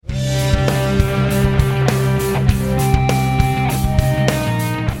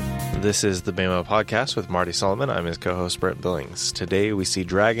This is the Bama Podcast with Marty Solomon. I'm his co-host, Brent Billings. Today we see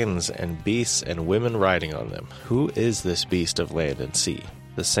dragons and beasts and women riding on them. Who is this beast of land and sea?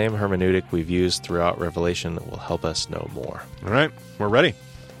 The same hermeneutic we've used throughout Revelation will help us know more. All right, we're ready.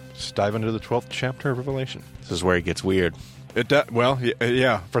 Let's dive into the 12th chapter of Revelation. This is where it gets weird.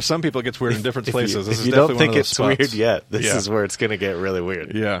 Yeah. For some people, it gets weird in different places. If you don't think it's weird yet, this is where it's going to get really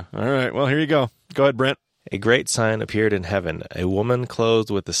weird. Yeah. All right. Well, here you go. Go ahead, Brent. A great sign appeared in heaven, a woman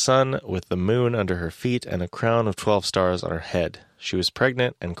clothed with the sun, with the moon under her feet, and a crown of 12 stars on her head. She was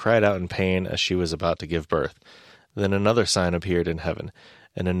pregnant and cried out in pain as she was about to give birth. Then another sign appeared in heaven,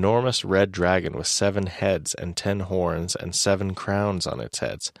 an enormous red dragon with 7 heads and 10 horns and 7 crowns on its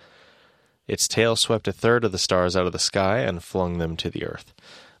heads. Its tail swept a third of the stars out of the sky and flung them to the earth.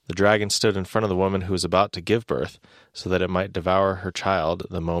 The dragon stood in front of the woman who was about to give birth, so that it might devour her child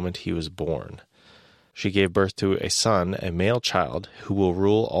the moment he was born. She gave birth to a son, a male child, who will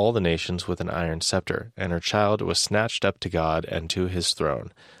rule all the nations with an iron scepter, and her child was snatched up to God and to his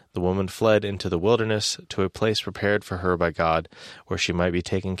throne. The woman fled into the wilderness to a place prepared for her by God, where she might be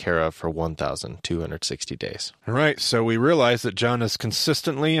taken care of for 1,260 days. All right, so we realize that John is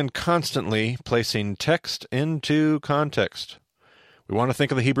consistently and constantly placing text into context. We want to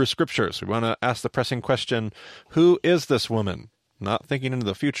think of the Hebrew Scriptures. We want to ask the pressing question, who is this woman? Not thinking into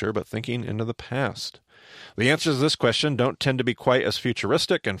the future, but thinking into the past. The answers to this question don't tend to be quite as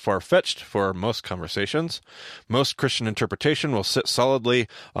futuristic and far-fetched for most conversations. Most Christian interpretation will sit solidly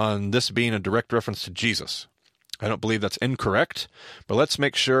on this being a direct reference to Jesus. I don't believe that's incorrect, but let's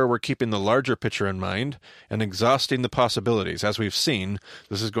make sure we're keeping the larger picture in mind and exhausting the possibilities. As we've seen,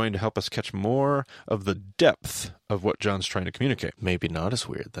 this is going to help us catch more of the depth of what John's trying to communicate. Maybe not as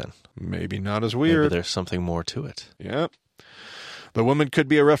weird, then. Maybe not as weird. Maybe there's something more to it. Yeah. The woman could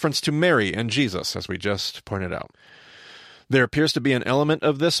be a reference to Mary and Jesus, as we just pointed out. There appears to be an element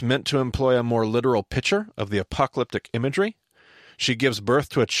of this meant to employ a more literal picture of the apocalyptic imagery. She gives birth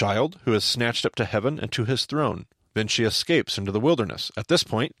to a child who is snatched up to heaven and to his throne. Then she escapes into the wilderness. At this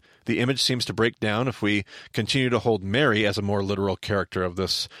point, the image seems to break down if we continue to hold Mary as a more literal character of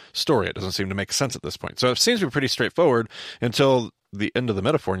this story. It doesn't seem to make sense at this point. So it seems to be pretty straightforward until the end of the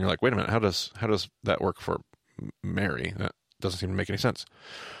metaphor, and you're like, wait a minute, how does that work for Mary? That doesn't seem to make any sense.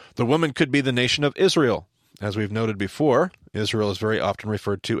 The woman could be the nation of Israel. As we've noted before, Israel is very often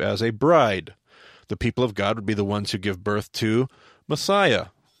referred to as a bride. The people of God would be the ones who give birth to Messiah.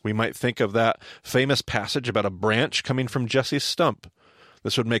 We might think of that famous passage about a branch coming from Jesse's stump.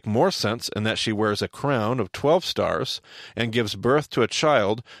 This would make more sense in that she wears a crown of 12 stars and gives birth to a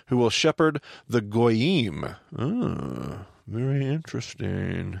child who will shepherd the Goyim. Very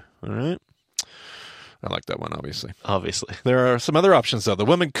interesting. All right. I like that one, obviously. There are some other options, though. The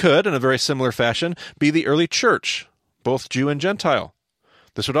woman could, in a very similar fashion, be the early church, both Jew and Gentile.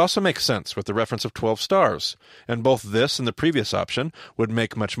 This would also make sense with the reference of 12 stars, and both this and the previous option would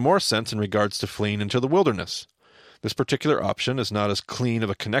make much more sense in regards to fleeing into the wilderness. This particular option is not as clean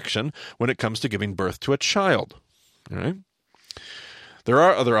of a connection when it comes to giving birth to a child. All right? There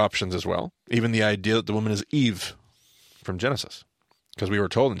are other options as well, even the idea that the woman is Eve from Genesis. Because we were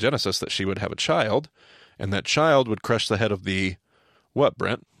told in Genesis that she would have a child, and that child would crush the head of the, what,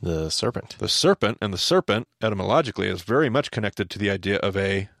 Brent? The serpent. The serpent, and the serpent, etymologically, is very much connected to the idea of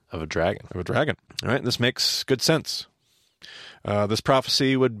a dragon. Of a dragon. All right, this makes good sense. This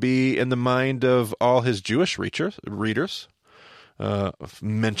prophecy would be in the mind of all his Jewish readers,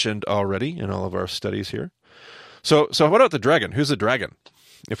 mentioned already in all of our studies here. So what about the dragon? Who's the dragon?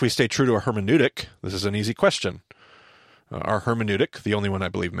 If we stay true to our hermeneutic, this is an easy question. Our hermeneutic, the only one I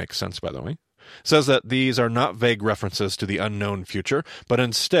believe makes sense, by the way, says that these are not vague references to the unknown future, but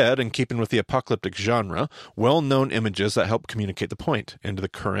instead, in keeping with the apocalyptic genre, well-known images that help communicate the point into the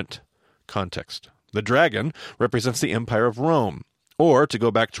current context. The dragon represents the Empire of Rome, or, to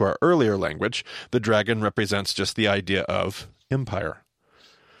go back to our earlier language, the dragon represents just the idea of empire.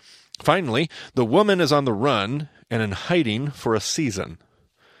 Finally, the woman is on the run and in hiding for a season.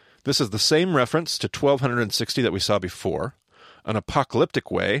 This is the same reference to 1260 that we saw before, an apocalyptic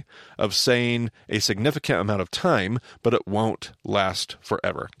way of saying a significant amount of time, but it won't last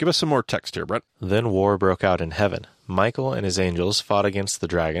forever. Give us some more text here, Brent. Then war broke out in heaven. Michael and his angels fought against the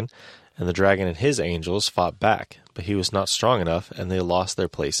dragon, and the dragon and his angels fought back, but he was not strong enough, and they lost their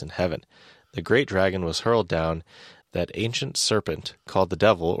place in heaven. The great dragon was hurled down, that ancient serpent called the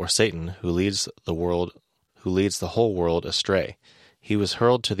devil or Satan, who leads the whole world astray. He was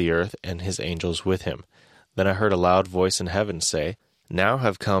hurled to the earth, and his angels with him. Then I heard a loud voice in heaven say, Now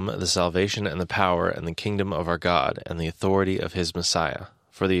have come the salvation and the power and the kingdom of our God, and the authority of his Messiah.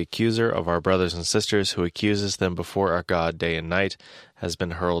 For the accuser of our brothers and sisters, who accuses them before our God day and night, has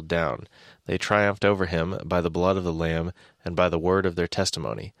been hurled down. They triumphed over him by the blood of the Lamb and by the word of their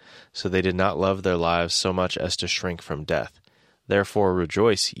testimony. So they did not love their lives so much as to shrink from death. Therefore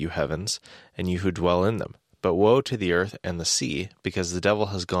rejoice, you heavens, and you who dwell in them. But woe to the earth and the sea, because the devil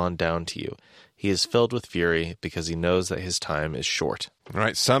has gone down to you. He is filled with fury, because he knows that his time is short. All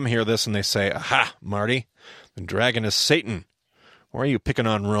right, some hear this and they say, "Aha, Marty, the dragon is Satan. Why are you picking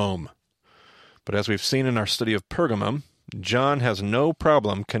on Rome?" But as we've seen in our study of Pergamum, John has no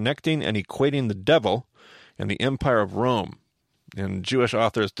problem connecting and equating the devil and the empire of Rome. And Jewish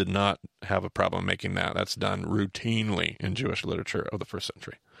authors did not have a problem making that. That's done routinely in Jewish literature of the first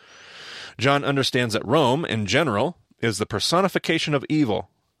century. John understands that Rome, in general, is the personification of evil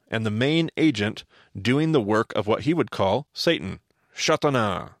and the main agent doing the work of what he would call Satan,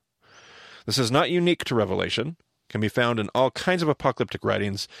 Shatana. This is not unique to Revelation, can be found in all kinds of apocalyptic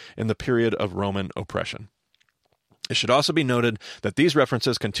writings in the period of Roman oppression. It should also be noted that these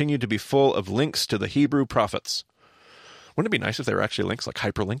references continue to be full of links to the Hebrew prophets. Wouldn't it be nice if they were actually links, like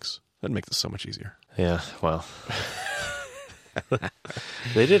hyperlinks? That'd make this so much easier. Yeah, well,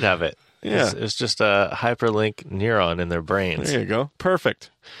 they did have it. Yeah. It's just a hyperlink neuron in their brains. There you go. Perfect.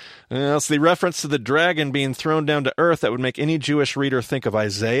 It's the reference to the dragon being thrown down to earth that would make any Jewish reader think of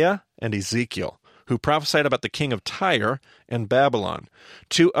Isaiah and Ezekiel, who prophesied about the king of Tyre and Babylon,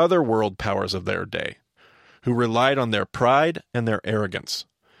 two other world powers of their day, who relied on their pride and their arrogance.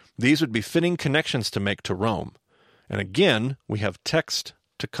 These would be fitting connections to make to Rome. And again, we have text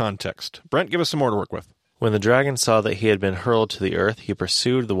to context. Brent, give us some more to work with. When the dragon saw that he had been hurled to the earth, he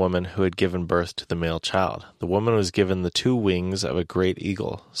pursued the woman who had given birth to the male child. The woman was given the 2 wings of a great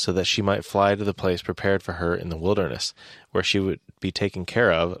eagle, so that she might fly to the place prepared for her in the wilderness, where she would be taken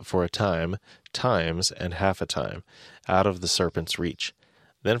care of for a time, times, and half a time, out of the serpent's reach.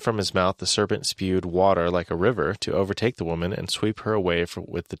 Then from his mouth the serpent spewed water like a river to overtake the woman and sweep her away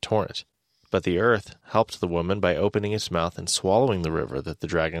with the torrent. But the earth helped the woman by opening its mouth and swallowing the river that the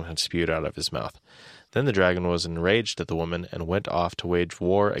dragon had spewed out of his mouth. Then the dragon was enraged at the woman and went off to wage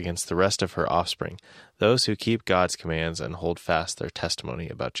war against the rest of her offspring, those who keep God's commands and hold fast their testimony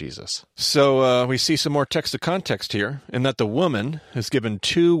about Jesus. So we see some more text to context here, in that the woman is given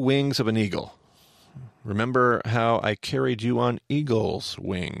 2 wings of an eagle. Remember how I carried you on eagle's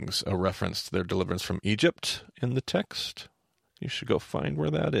wings, a reference to their deliverance from Egypt in the text? You should go find where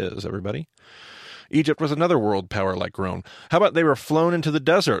that is, everybody. Egypt was another world power like Rome. How about they were flown into the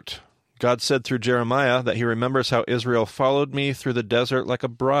desert? God said through Jeremiah that he remembers how Israel followed me through the desert like a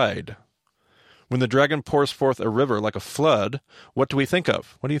bride. When the dragon pours forth a river like a flood, what do we think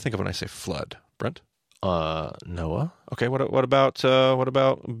of? What do you think of when I say flood, Brent? Noah? Okay, what about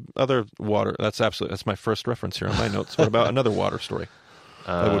other water? That's my first reference here on my notes. What about another water story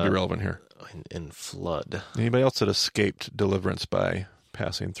that would be relevant here? In flood. Anybody else that escaped deliverance by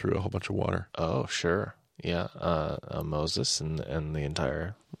passing through a whole bunch of water? Oh, sure. Yeah, Moses and the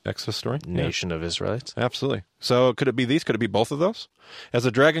entire Exodus story? Nation of Israelites. Absolutely. So could it be these? Could it be both of those? As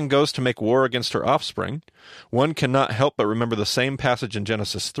the dragon goes to make war against her offspring, one cannot help but remember the same passage in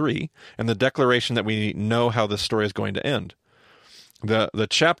Genesis 3 and the declaration that we know how this story is going to end. The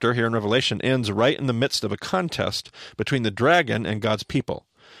chapter here in Revelation ends right in the midst of a contest between the dragon and God's people.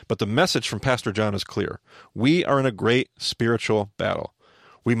 But the message from Pastor John is clear. We are in a great spiritual battle.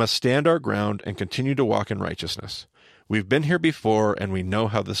 We must stand our ground and continue to walk in righteousness. We've been here before, and we know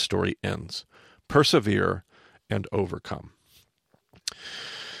how this story ends. Persevere and overcome.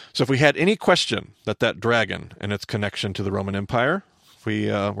 So if we had any question that dragon and its connection to the Roman Empire, if we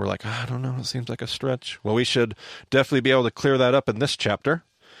were like, I don't know, it seems like a stretch. Well, we should definitely be able to clear that up in this chapter.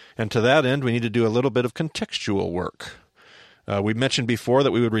 And to that end, we need to do a little bit of contextual work. We mentioned before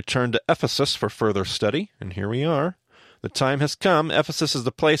that we would return to Ephesus for further study, and here we are. The time has come. Ephesus is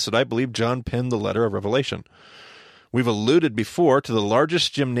the place that I believe John penned the letter of Revelation. We've alluded before to the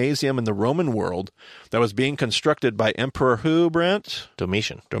largest gymnasium in the Roman world that was being constructed by Emperor who, Brent?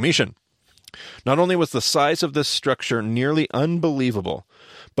 Domitian. Not only was the size of this structure nearly unbelievable,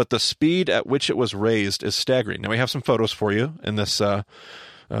 but the speed at which it was raised is staggering. Now, we have some photos for you in this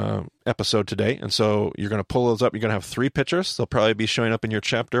episode today, and so you're going to pull those up. You're going to have 3 pictures. They'll probably be showing up in your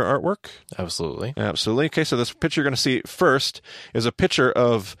chapter artwork. Absolutely. Okay, so this picture you're going to see first is a picture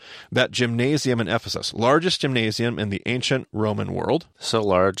of that gymnasium in Ephesus, largest gymnasium in the ancient Roman world. So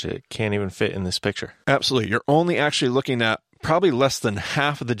large it can't even fit in this picture. Absolutely. You're only actually looking at probably less than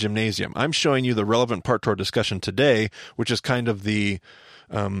half of the gymnasium. I'm showing you the relevant part to our discussion today, which is kind of the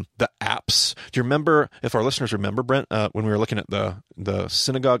apse. Do you remember, if our listeners remember, Brent, when we were looking at the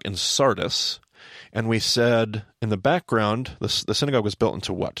synagogue in Sardis, and we said in the background, the synagogue was built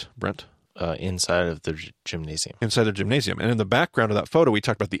into what, Brent? inside of the gymnasium. Inside the gymnasium. And in the background of that photo, we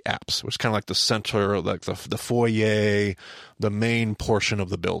talked about the apse, which is kind of like the center, like the foyer, the main portion of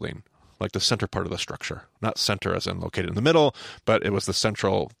the building, like the center part of the structure. Not center as in located in the middle, but it was the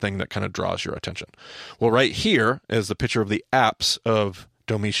central thing that kind of draws your attention. Well, right here is the picture of the apse of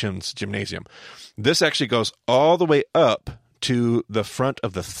Domitian's gymnasium. This actually goes all the way up to the front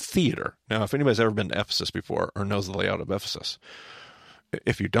of the theater. Now, if anybody's ever been to Ephesus before or knows the layout of Ephesus,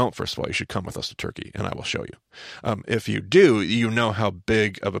 if you don't, first of all, you should come with us to Turkey, and I will show you. If you do, you know how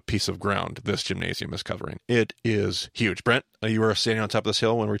big of a piece of ground this gymnasium is covering. It is huge. Brent, you were standing on top of this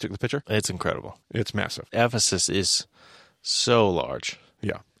hill when we took the picture? It's incredible. It's massive. Ephesus is so large.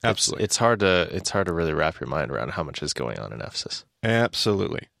 Yeah, absolutely. It's hard to really wrap your mind around how much is going on in Ephesus.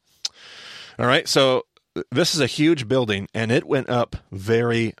 Absolutely. All right, so this is a huge building, and it went up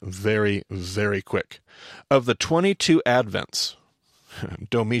very, very, very quick. Of the 22 Advents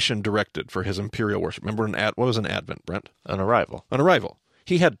Domitian directed for his imperial worship. Remember what was an Advent, Brent? An arrival. An arrival.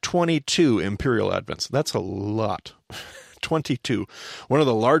 He had 22 imperial Advents. That's a lot. 22. One of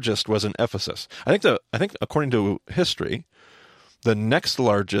the largest was in Ephesus. I think according to history, the next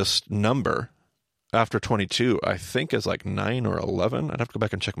largest number after 22, I think, is like 9 or 11. I'd have to go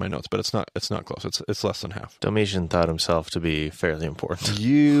back and check my notes, but it's not close. It's less than half. Domitian thought himself to be fairly important.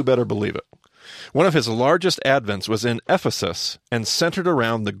 You better believe it. One of his largest advents was in Ephesus and centered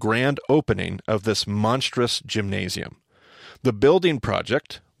around the grand opening of this monstrous gymnasium. The building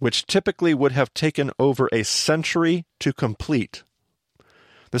project, which typically would have taken over a century to complete.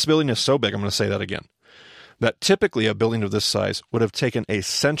 This building is so big, I'm going to say that again, that typically a building of this size would have taken a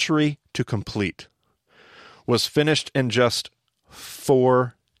century to complete, was finished in just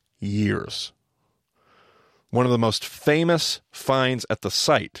 4 years. One of the most famous finds at the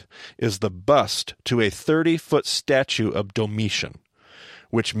site is the bust to a 30-foot statue of Domitian,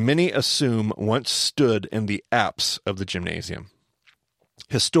 which many assume once stood in the apse of the gymnasium.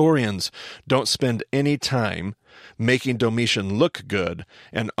 Historians don't spend any time making Domitian look good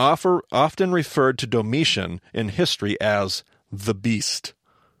and often referred to Domitian in history as the Beast.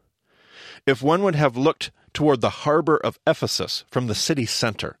 If one would have looked toward the harbor of Ephesus from the city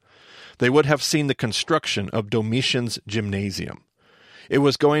center, they would have seen the construction of Domitian's gymnasium. It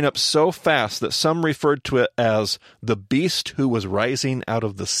was going up so fast that some referred to it as the beast who was rising out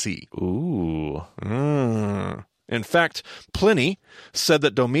of the sea. Ooh. In fact, Pliny said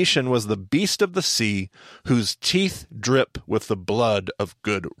that Domitian was the beast of the sea whose teeth drip with the blood of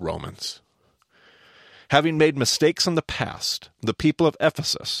good Romans. Having made mistakes in the past, the people of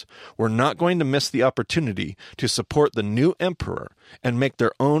Ephesus were not going to miss the opportunity to support the new emperor and make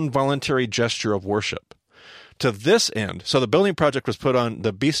their own voluntary gesture of worship. To this end, so the building project was put on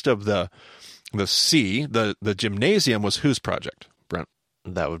the beast of the sea. The gymnasium was whose project, Brent?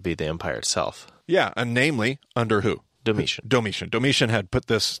 That would be the empire itself. Yeah, and namely, under who? Domitian. Domitian had put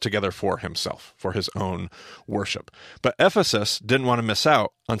this together for himself, for his own worship. But Ephesus didn't want to miss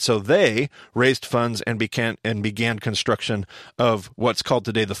out, and so they raised funds and began construction of what's called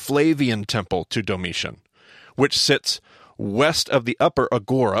today the Flavian Temple to Domitian, which sits west of the upper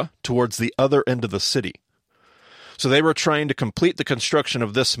agora towards the other end of the city. So they were trying to complete the construction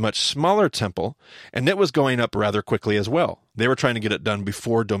of this much smaller temple, and it was going up rather quickly as well. They were trying to get it done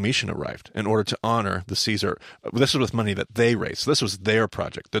before Domitian arrived in order to honor the Caesar. This was with money that they raised. So this was their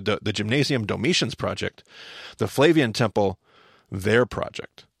project. The gymnasium, Domitian's project. The Flavian Temple, their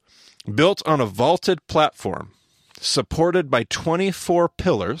project. Built on a vaulted platform, supported by 24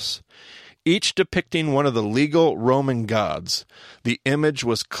 pillars, each depicting one of the legal Roman gods, the image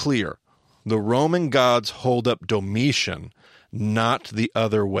was clear. The Roman gods hold up Domitian, not the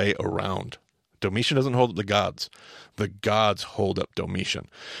other way around. Domitian doesn't hold up the gods. The gods hold up Domitian.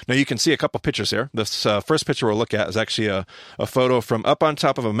 Now you can see a couple pictures here. This first picture we'll look at is actually a photo from up on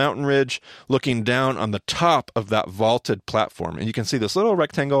top of a mountain ridge, looking down on the top of that vaulted platform. And you can see this little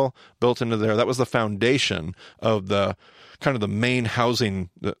rectangle built into there. That was the foundation of the kind of the main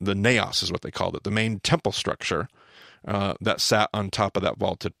housing, the naos is what they called it, the main temple structure that sat on top of that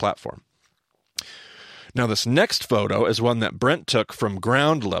vaulted platform. Now, this next photo is one that Brent took from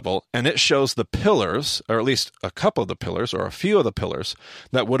ground level, and it shows the pillars, or at least a couple of the pillars, or a few of the pillars,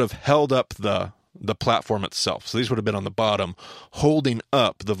 that would have held up the platform itself. So these would have been on the bottom, holding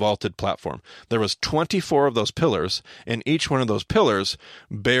up the vaulted platform. There was 24 of those pillars, and each one of those pillars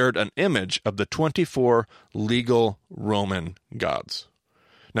bared an image of the 24 legal Roman gods.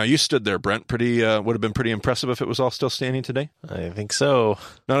 Now, you stood there, Brent. Would have been pretty impressive if it was all still standing today. I think so.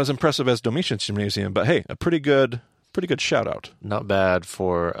 Not as impressive as Domitian's Gymnasium, but hey, a pretty good shout out. Not bad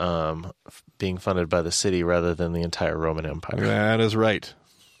for being funded by the city rather than the entire Roman Empire. That is right.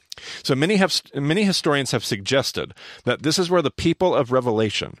 So many historians have suggested that this is where the people of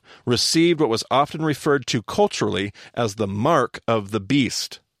Revelation received what was often referred to culturally as the mark of the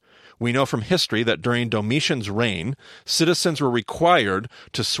beast. We know from history that during Domitian's reign, citizens were required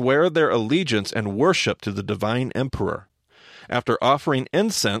to swear their allegiance and worship to the divine emperor. After offering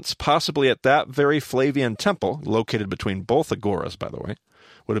incense, possibly at that very Flavian temple, located between both agoras, by the way,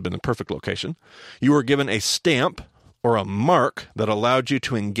 would have been the perfect location, you were given a stamp or a mark that allowed you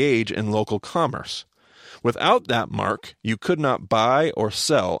to engage in local commerce. Without that mark, you could not buy or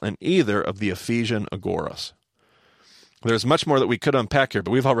sell in either of the Ephesian agoras. There's much more that we could unpack here,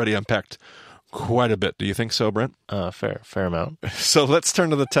 but we've already unpacked quite a bit. Do you think so, Brent? Fair amount. So let's turn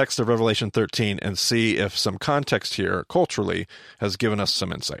to the text of Revelation 13 and see if some context here, culturally, has given us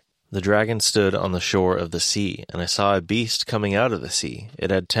some insight. The dragon stood on the shore of the sea, and I saw a beast coming out of the sea.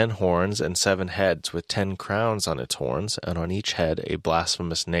 It had 10 horns and 7 heads, with 10 crowns on its horns, and on each head a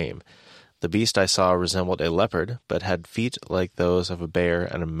blasphemous name. The beast I saw resembled a leopard, but had feet like those of a bear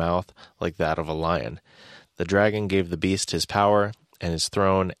and a mouth like that of a lion. The dragon gave the beast his power and his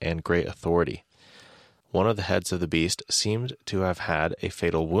throne and great authority. One of the heads of the beast seemed to have had a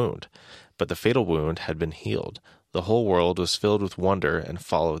fatal wound, but the fatal wound had been healed. The whole world was filled with wonder and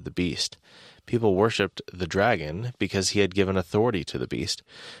followed the beast. People worshipped the dragon because he had given authority to the beast,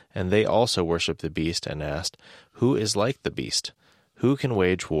 and they also worshipped the beast and asked, "Who is like the beast? Who can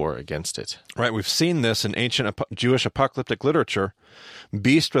wage war against it?" Right, we've seen this in ancient Jewish apocalyptic literature.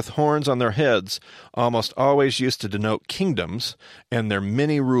 Beasts with horns on their heads almost always used to denote kingdoms and their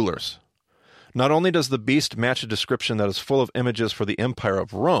many rulers. Not only does the beast match a description that is full of images for the Empire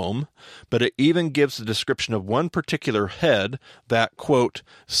of Rome, but it even gives the description of one particular head that, quote,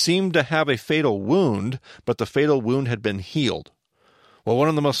 seemed to have a fatal wound, but the fatal wound had been healed. Well, one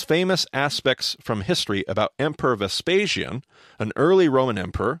of the most famous aspects from history about Emperor Vespasian, an early Roman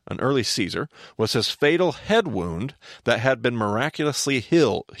emperor, an early Caesar, was his fatal head wound that had been miraculously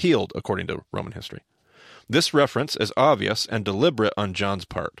healed, according to Roman history. This reference is obvious and deliberate on John's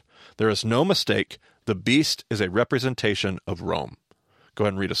part. There is no mistake. The beast is a representation of Rome. Go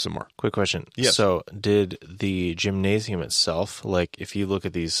ahead and read us some more. Quick question. Yes. So did the gymnasium itself, like if you look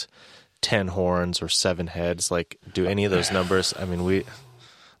at these 10 horns or 7 heads, like do any of those numbers, I mean,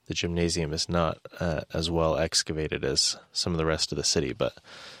 the gymnasium is not as well excavated as some of the rest of the city, but I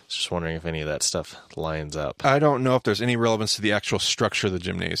was just wondering if any of that stuff lines up. I don't know if there's any relevance to the actual structure of the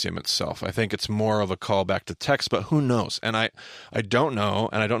gymnasium itself. I think it's more of a callback to text, but who knows? And I don't know,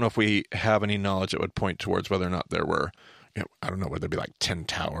 and I don't know if we have any knowledge that would point towards whether or not there were, I don't know, whether there'd be like 10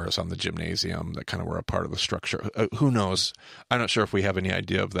 towers on the gymnasium that kind of were a part of the structure. Who knows? I'm not sure if we have any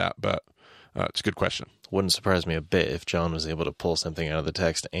idea of that, but it's a good question. Wouldn't surprise me a bit if John was able to pull something out of the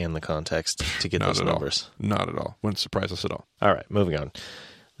text and the context to get those numbers. Not at all. Wouldn't surprise us at all. All right, moving on.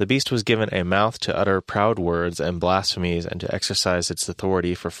 The beast was given a mouth to utter proud words and blasphemies and to exercise its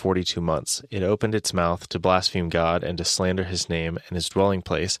authority for 42 months. It opened its mouth to blaspheme God and to slander his name and his dwelling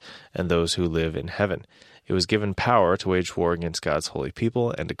place and those who live in heaven. It was given power to wage war against God's holy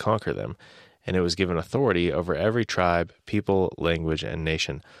people and to conquer them, and it was given authority over every tribe, people, language, and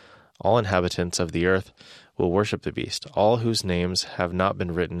nation. All inhabitants of the earth will worship the beast, all whose names have not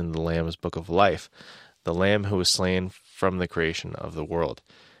been written in the Lamb's book of life, the Lamb who was slain from the creation of the world.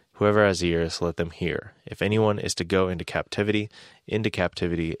 Whoever has ears, let them hear. If anyone is to go into captivity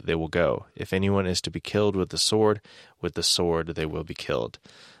they will go. If anyone is to be killed with the sword they will be killed.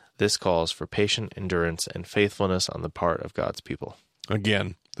 This calls for patient endurance and faithfulness on the part of God's people.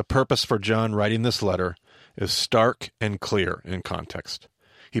 Again, the purpose for John writing this letter is stark and clear in context.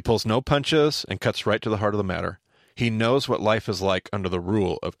 He pulls no punches and cuts right to the heart of the matter. He knows what life is like under the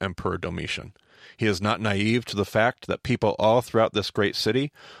rule of Emperor Domitian. He is not naive to the fact that people all throughout this great city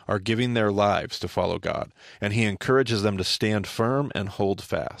are giving their lives to follow God, and he encourages them to stand firm and hold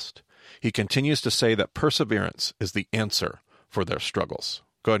fast. He continues to say that perseverance is the answer for their struggles.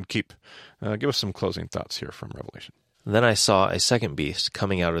 Go ahead and give us some closing thoughts here from Revelation. Then I saw a second beast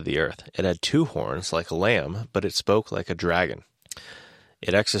coming out of the earth. It had 2 horns like a lamb, but it spoke like a dragon.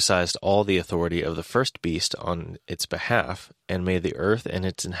 It exercised all the authority of the first beast on its behalf, and made the earth and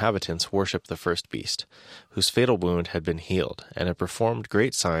its inhabitants worship the first beast, whose fatal wound had been healed, and it performed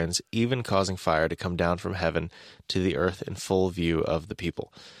great signs, even causing fire to come down from heaven to the earth in full view of the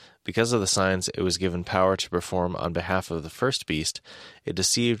people. Because of the signs it was given power to perform on behalf of the first beast, it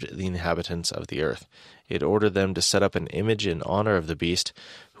deceived the inhabitants of the earth. It ordered them to set up an image in honor of the beast,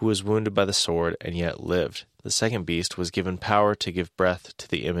 who was wounded by the sword and yet lived. The second beast was given power to give breath to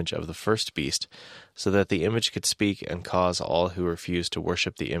the image of the first beast, so that the image could speak and cause all who refused to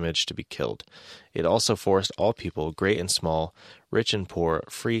worship the image to be killed. It also forced all people, great and small, rich and poor,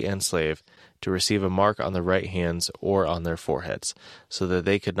 free and slave, to receive a mark on their right hands or on their foreheads, so that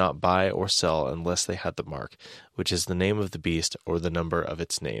they could not buy or sell unless they had the mark, which is the name of the beast or the number of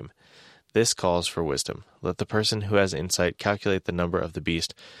its name. This calls for wisdom. Let the person who has insight calculate the number of the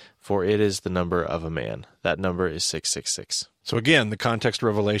beast, for it is the number of a man. That number is 666. So again, the context of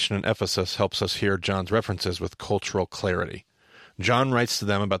Revelation in Ephesus helps us hear John's references with cultural clarity. John writes to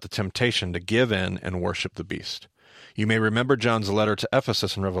them about the temptation to give in and worship the beast. You may remember John's letter to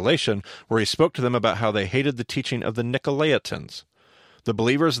Ephesus in Revelation, where he spoke to them about how they hated the teaching of the Nicolaitans. The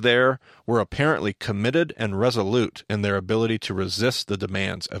believers there were apparently committed and resolute in their ability to resist the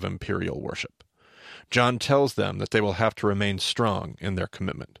demands of imperial worship. John tells them that they will have to remain strong in their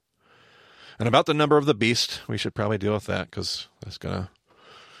commitment. And about the number of the beast, we should probably deal with that, because that's going to...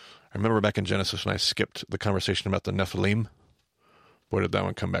 I remember back in Genesis when I skipped the conversation about the Nephilim. Boy, did that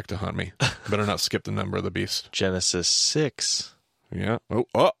one come back to haunt me. Better not skip the number of the beast. Genesis 6. Yeah.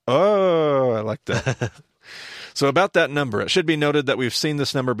 Oh, I like that. So about that number, it should be noted that we've seen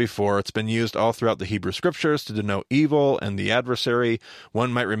this number before. It's been used all throughout the Hebrew Scriptures to denote evil and the adversary.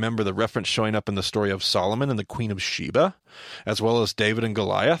 One might remember the reference showing up in the story of Solomon and the Queen of Sheba, as well as David and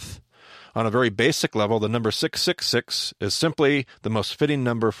Goliath. On a very basic level, the number 666 is simply the most fitting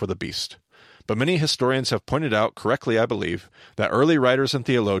number for the beast. But many historians have pointed out, correctly I believe, that early writers and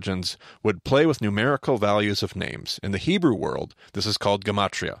theologians would play with numerical values of names. In the Hebrew world, this is called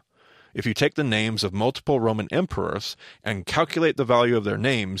gematria. If you take the names of multiple Roman emperors and calculate the value of their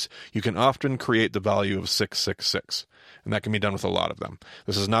names, you can often create the value of 666. And that can be done with a lot of them.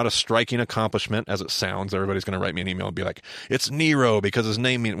 This is not a striking accomplishment as it sounds. Everybody's going to write me an email and be like, it's Nero because his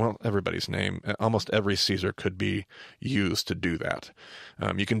name means, well, everybody's name. Almost every Caesar could be used to do that.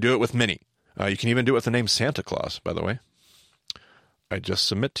 You can do it with many. You can even do it with the name Santa Claus, by the way. I just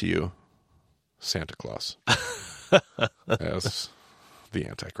submit to you Santa Claus as the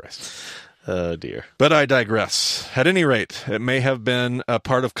Antichrist. Oh, dear. But I digress. At any rate, it may have been a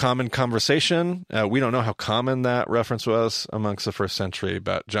part of common conversation. We don't know how common that reference was amongst the first century,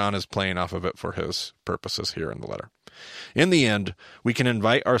 but John is playing off of it for his purposes here in the letter. In the end, we can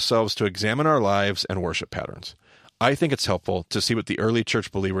invite ourselves to examine our lives and worship patterns. I think it's helpful to see what the early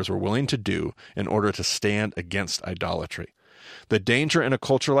church believers were willing to do in order to stand against idolatry. The danger in a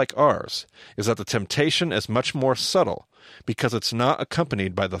culture like ours is that the temptation is much more subtle because it's not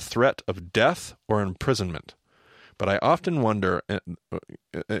accompanied by the threat of death or imprisonment. But I often wonder,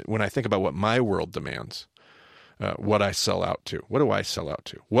 when I think about what my world demands, what I sell out to. What do I sell out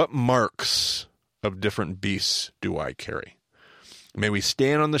to? What marks of different beasts do I carry? May we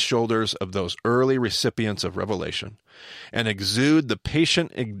stand on the shoulders of those early recipients of revelation and exude the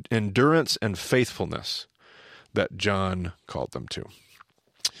patient endurance and faithfulness that John called them to.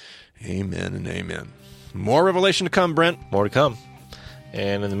 Amen and amen. More revelation to come, Brent. More to come.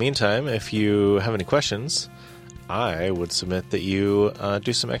 And in the meantime, if you have any questions, I would submit that you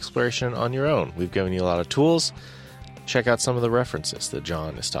do some exploration on your own. We've given you a lot of tools. Check out some of the references that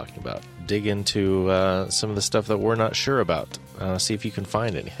John is talking about. Dig into some of the stuff that we're not sure about. See if you can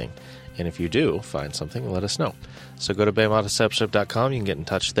find anything. And if you do find something, let us know. So go to BEMA.discipleship.com. You can get in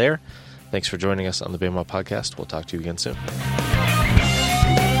touch there. Thanks for joining us on the BEMA Podcast. We'll talk to you again soon.